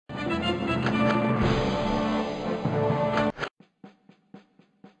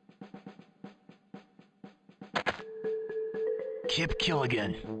Kip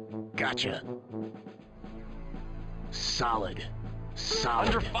Killigan. Gotcha. Solid. Solid.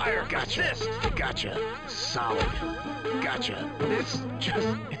 Under fire. Gotcha. Assist. Gotcha. Solid. Gotcha. This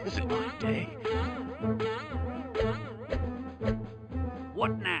just isn't my day.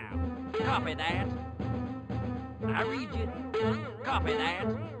 What now? Copy that. I read you. Copy that.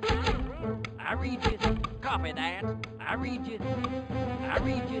 I read you. Copy that. I read you. I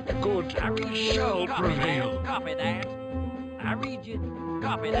read you. Good I read you. shall Copy prevail. that. Copy that. I read you.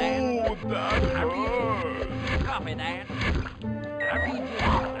 Copy that. Oh, that I read hurts. you. Copy that. I read you.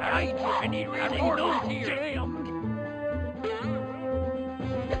 I read you. And he really orders knows here. jammed.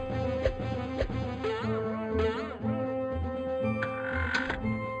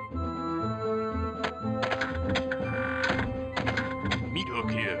 Meat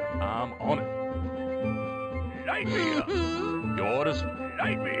hook here. I'm on it. Light me up. Your orders?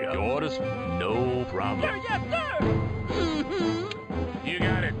 Light me up. Your orders? No problem. Sir, yes, sir. You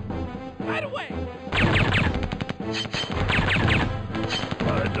got it. Right away. I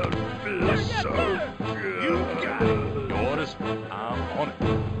don't feel Yes, so sir. good. You got it. Your orders? I'm on it.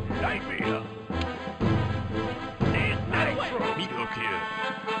 Light me up. Right away. Meat hook here.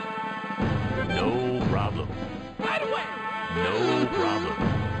 No problem. Right away. No problem.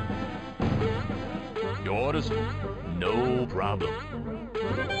 Your orders? No problem.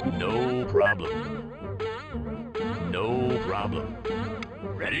 No problem. No problem.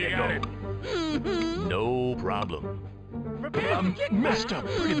 Ready to go. No problem. Prepare I'm to kick messed up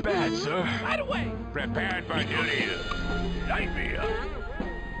pretty bad, sir. Right away. Prepared for duty. Light me up.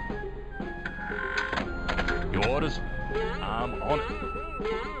 Your orders? I'm on it.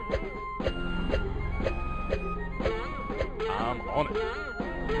 I'm on it.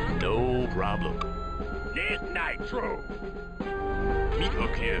 No problem. Need nitro. Meat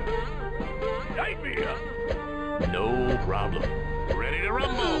hook here. Light me up. No problem. Ready to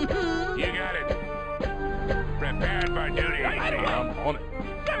rumble. You got it. Prepared for duty. I'm on it.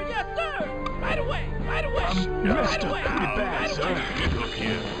 Sir, yes, sir. Right away. Right away. I'm messed up pretty bad, sir. Meat hook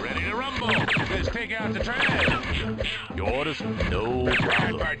here. Ready to rumble. Let's take out the trash. Your orders? No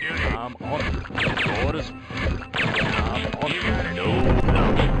problem. I'm on it. Your orders? I'm on it. No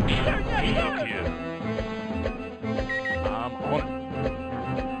problem. Meat hook here. I'm on it.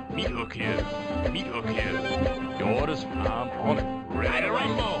 Meat hook here. Meat hook here. Your orders? I'm on it. Ready to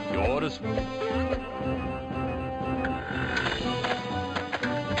rumble. Your orders?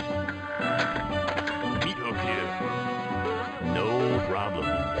 Meat hook here. No problem.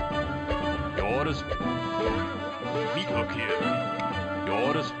 Your orders? Meat hook here. Your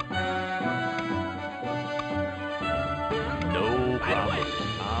orders? No problem.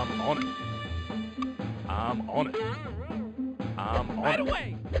 I'm on it. I'm on it. I'm on Right it.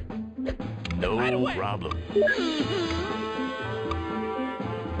 away. No Right away. problem.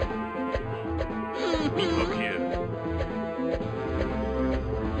 Meat hook here.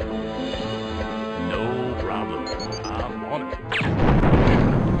 No problem. I'm on it.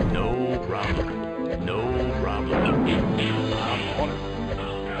 No problem. No problem. I'm on it.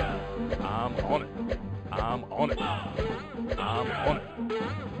 I'm on it. I'm on it. I'm on it.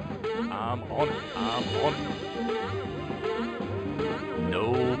 I'm on it. I'm on it. No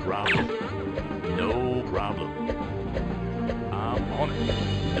problem. No problem. I'm on it.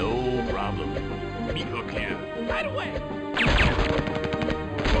 No problem. Meat hook here. Right away.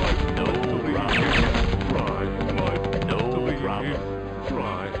 No problem. No problem.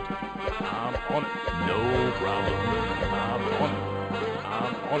 I'm on it. No problem. I'm on it.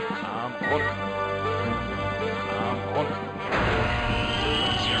 I'm on it. I'm on it. I'm on it.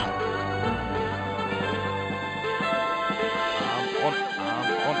 I'm on it. I'm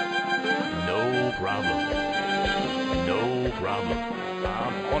on it. No problem. No problem.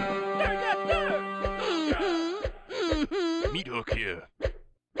 I'm on it. Sir, yes, sir. Meat hook here.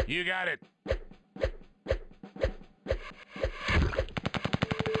 You got it.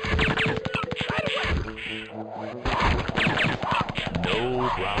 No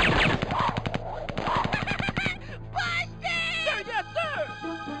problem. Sir, yes, sir.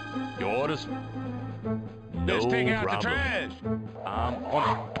 Your orders? No Let's take out problem. the trash. I'm on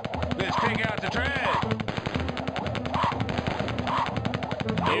it. Let's take out the trash.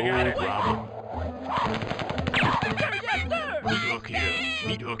 No got it. problem. Sir, yes, sir. Meat hook here.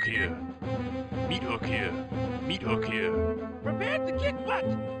 Meat hook here. Meat hook here. Meat hook here. Prepare to kick butt.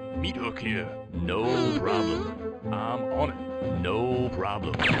 Meat hook here. No problem. I'm on it. No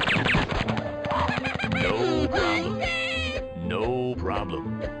problem. No problem. No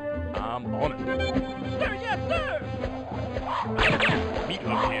problem. I'm on it. Sir, yes, sir! Meat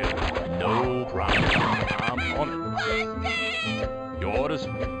hook here. No problem. I'm on it. Your orders?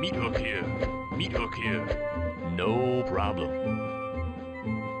 Meat hook here. Meat hook here. No problem.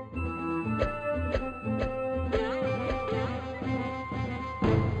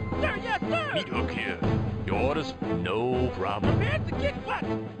 Sir, yes, sir! Meat hook here. Your orders? No problem. Prepare to kick butt!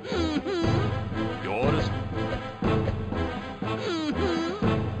 Your orders?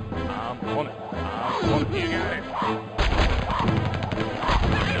 I'm on it. I'm on it. You got it.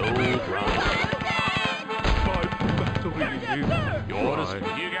 No problem. My battery Sir, yes, sir! Your orders? You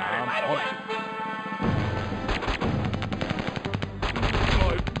got it. I'm on it.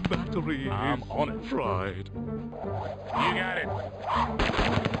 My battery I'm on it. fried. You got it.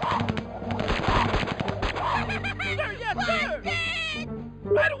 Sir, yes, sir!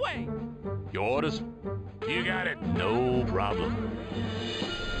 Right away! Your orders? You got it. No problem.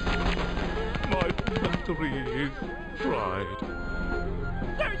 My battery is fried.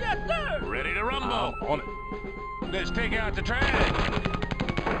 Sir, yes, sir! Ready to rumble. I'm on it. Let's take out the trash.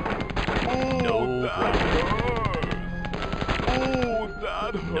 Oh, No that problem. hurts. Oh,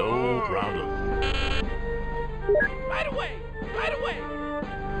 that hurts. No problem. Right away! Right away!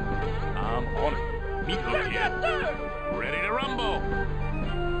 I'm on it. Meat Sir, hook yes, here. sir! Ready to rumble.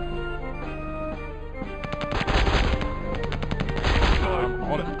 I'm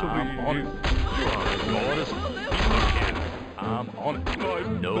on it. I'm on it. Your orders? Meat hook here. I'm on it.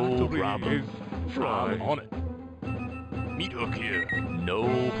 My No battery problem. is fried. I'm on it. Meat hook here.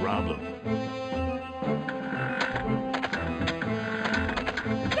 No problem.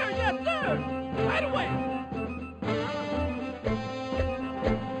 Sir, yes, sir! Right away!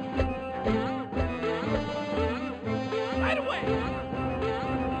 Right away!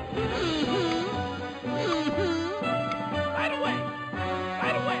 Right away!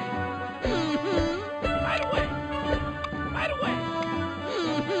 Right away! Right away! Right away!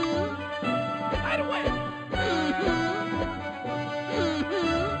 Right away!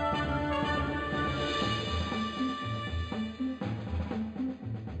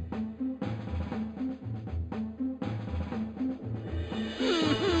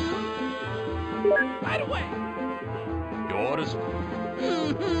 Right away! Your orders?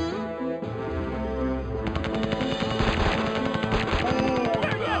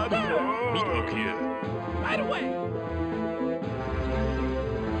 Sir, yes, sir! Meat hook here. Right away!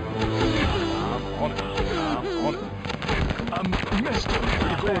 I'm on it. I'm on it. Mr.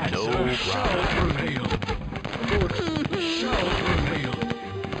 Good No sir, shall problem. prevail. Good shall prevail.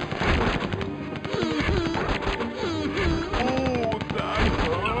 Oh, that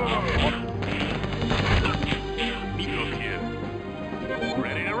hurts. Meat hook here.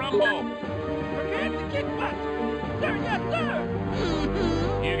 Ready to rumble. Prepare to kick butt! Sir, yes, sir!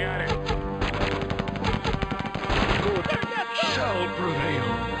 You got it. Good Sir, yes, sir! shall prevail.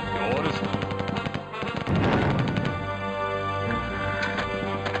 Your orders?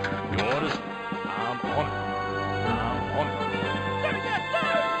 Your orders? I'm on it. I'm on it. Sir, yes,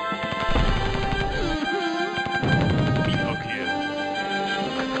 sir! Meat hook here.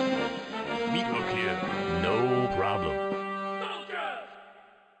 Meat hook here. No problem.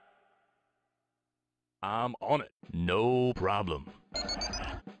 I'm on it. No problem.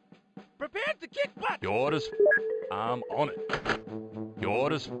 Prepare to kick butt! Your orders? I'm on it. Your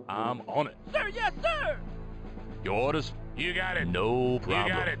orders? I'm on it. Sir, yes, sir! Your orders? You got it. No problem.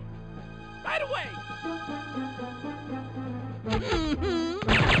 You got it. Right away!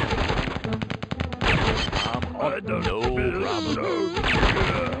 I'm on it. No problem.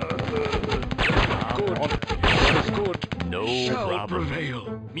 I'm on it. Good No shall problem.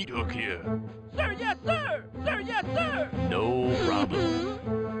 prevail. Meat hook here. Sir, yes, sir! Sir, yes, sir! No problem.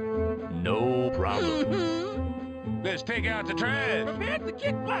 No problem. Let's take out the trash. Prepare to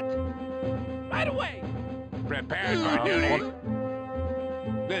kick butt! Right away! Prepared for duty.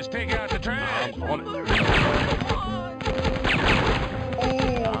 Let's take out the trash. I'm on it.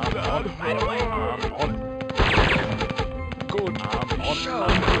 Oh, that Right away! I'm on it. Good I'm on it. shall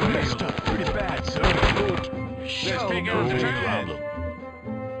I'm prevail. messed up pretty bad, sir. Good Let's shall take out the prevail. trash.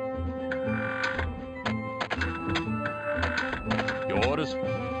 Your orders?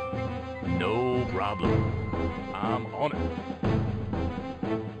 No problem. I'm on it.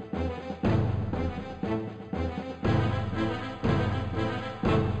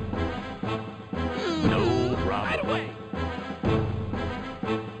 No problem. Right away!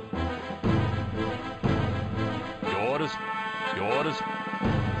 Your orders? Your orders?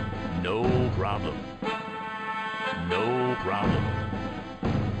 No problem. No problem.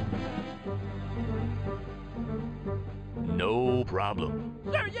 No problem.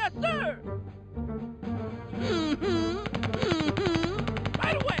 Sir, yes, sir!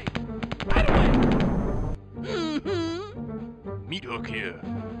 Right away! Right away! Meat hook here.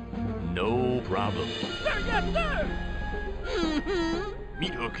 No problem. Sir, yes, sir!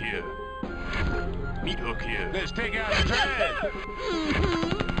 Meat hook here. Meat hook here. Let's take out the trash.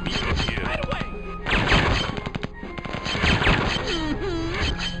 Meat hook here. Right away!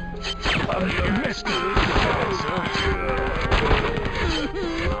 You missed it.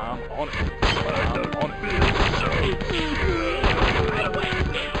 I'm on it. I'm on it. Right away!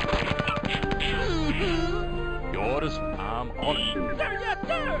 Your orders, I'm on it. Sir, yes,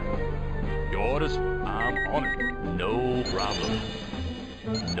 sir! Your orders, I'm on it. No problem.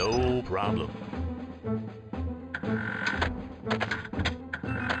 No problem.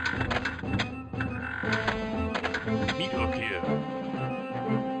 Meat hook here.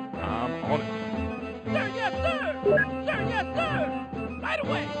 I'm on it. Sir, yes, sir! Sir, yes, sir! Right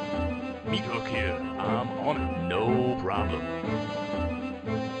away! Meat hook here. I'm on it. No problem.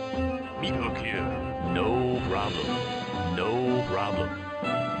 Meat hook here. No problem. No problem.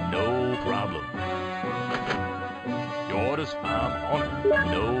 No problem. Your orders, I'm on it.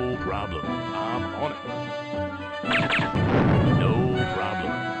 No problem. I'm on it. No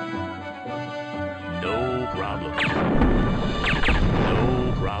problem. No problem. No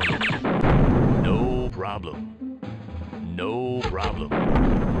problem. No problem. No problem.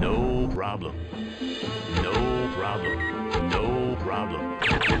 No problem. No problem. No problem.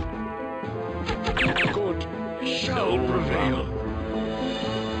 Good shall No prevail. problem.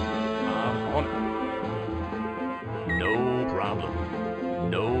 I'm on it. No problem.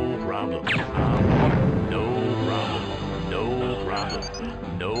 No problem. I'm on it. No problem. No problem.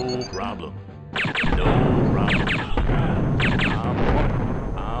 No problem. No problem.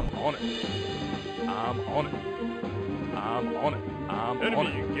 I'm on it. I'm on it. I'm on it. I'm on Enemy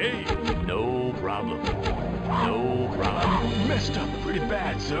it. engaged. No problem. No problem. Messed up pretty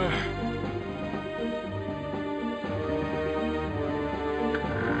bad, sir.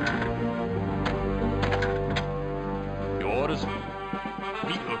 Your orders?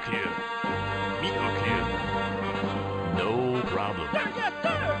 Meat hook here. Meat hook here. No problem. Sir, yes,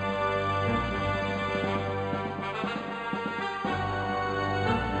 sir!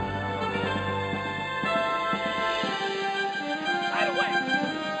 Right away!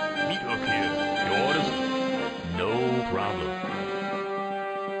 Meat hook here. Your orders? No problem.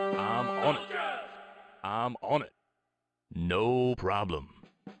 I'm on it. I'm on it. No problem.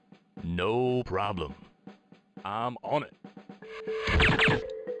 No problem. I'm on it.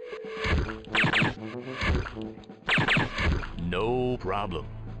 No problem.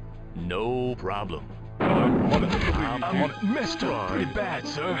 No problem. I'm on it. I'm on it. Messed up pretty bad,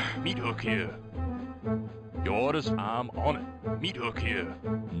 sir. Meat hook here. Your orders? I'm on it. Meat hook here.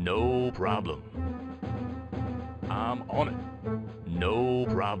 No problem. I'm on it. No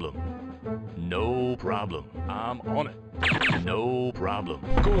problem. No problem. I'm on it. No problem.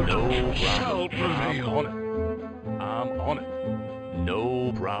 Good No shall problem. I'm prevail. on it. I'm on it.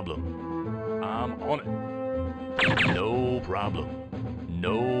 No problem. I'm on it. No problem.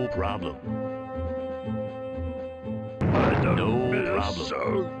 No problem. No problem.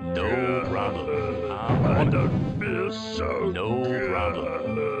 No problem. I'm on it. No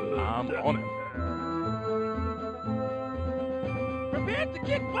problem. I'm on it. Prepare to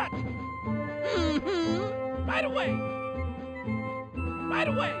kick butt! Right away! Right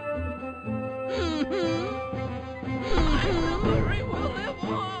away! My memory will live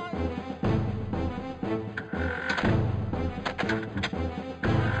on!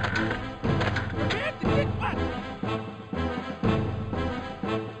 Prepare to kick butt!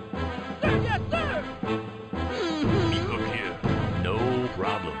 Sir, yes, sir! Meat hook here. No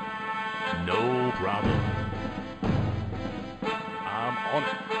problem. No problem. I'm on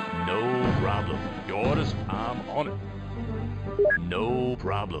it. No problem. Your orders? I'm on it. No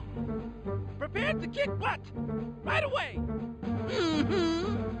problem. Prepare to kick butt! Right away!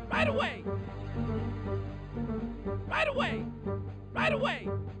 Right away! Right away! Right away!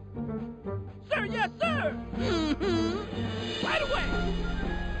 Sir, yes, sir! Right away!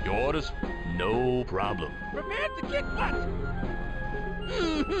 Your orders? No problem. Prepare to kick butt!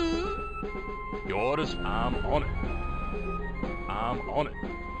 Your orders? I'm on it. I'm on it.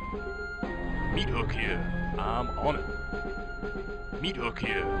 Meat hook here. I'm on it. Meat hook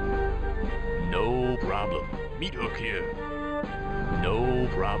here. No problem. Meat hook here. No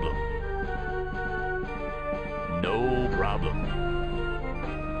problem. No problem.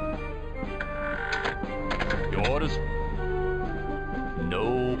 Your orders?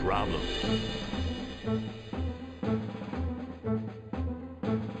 No problem.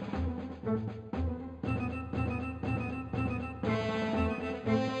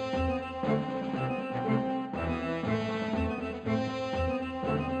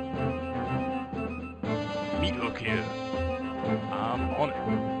 on it.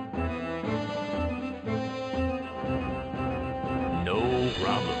 No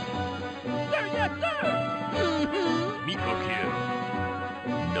problem. Sir, yes, sir. Meat hook here.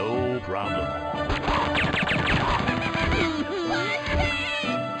 No problem.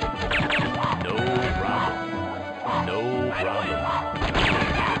 No problem. No problem.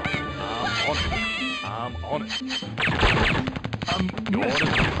 I'm on it. Your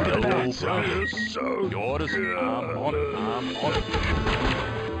orders, No problem. Your orders, I'm on it. I'm on it.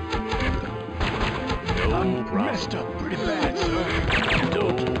 No problem. messed up pretty bad, sir. No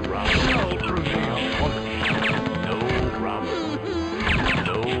problem. All through here. I'm on it. No problem.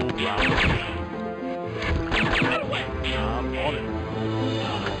 No problem. I'm on it.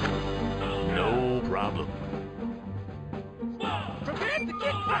 No problem. Prepare to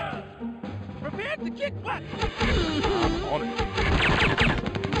kick butt. Prepare to kick butt. I'm on it.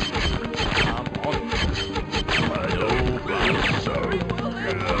 I'm on it. No problem. Sorry.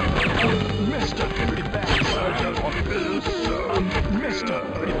 Messed up pretty bad, sir. Messed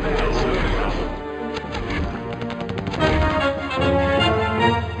up pretty bad, sir.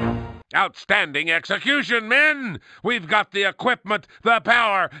 Outstanding execution, men! We've got the equipment, the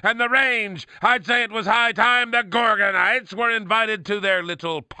power, and the range. I'd say it was high time the Gorgonites were invited to their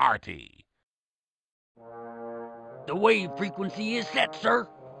little party. The wave frequency is set, sir.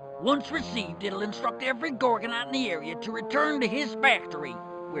 Once received, it'll instruct every Gorgonite in the area to return to his factory,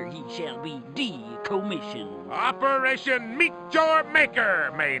 where he shall be decommissioned. Operation Meet Your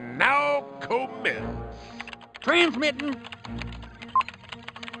Maker may now commence. Transmitting.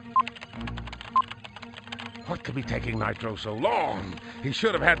 What could be taking Nitro so long? He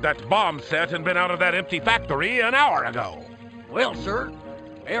should have had that bomb set and been out of that empty factory an hour ago. Well, sir,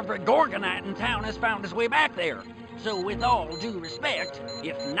 every Gorgonite in town has found his way back there. So with all due respect,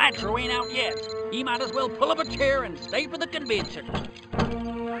 if Nitro ain't out yet, he might as well pull up a chair and stay for the convention.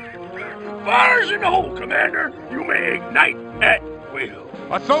 Fire's in the hole, Commander. You may ignite at will.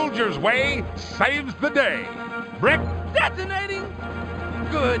 A soldier's way saves the day. Brick, Detonating!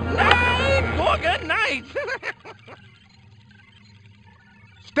 Good night, Gorgonite!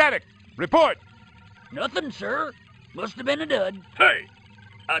 static, report. Nothing, sir. Must have been a dud. Hey,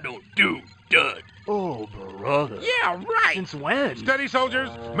 I don't do dud. Oh, brother. Yeah, right! Since when? Steady, soldiers.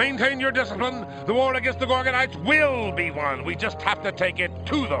 Maintain your discipline. The war against the Gorgonites will be won. We just have to take it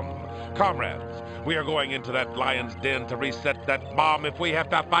to them. Comrades, we are going into that lion's den to reset that bomb if we have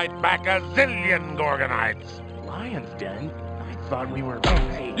to fight back a zillion Gorgonites. Lion's Den? I thought we were...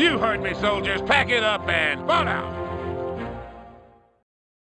 You heard me, soldiers. Pack it up and fall out.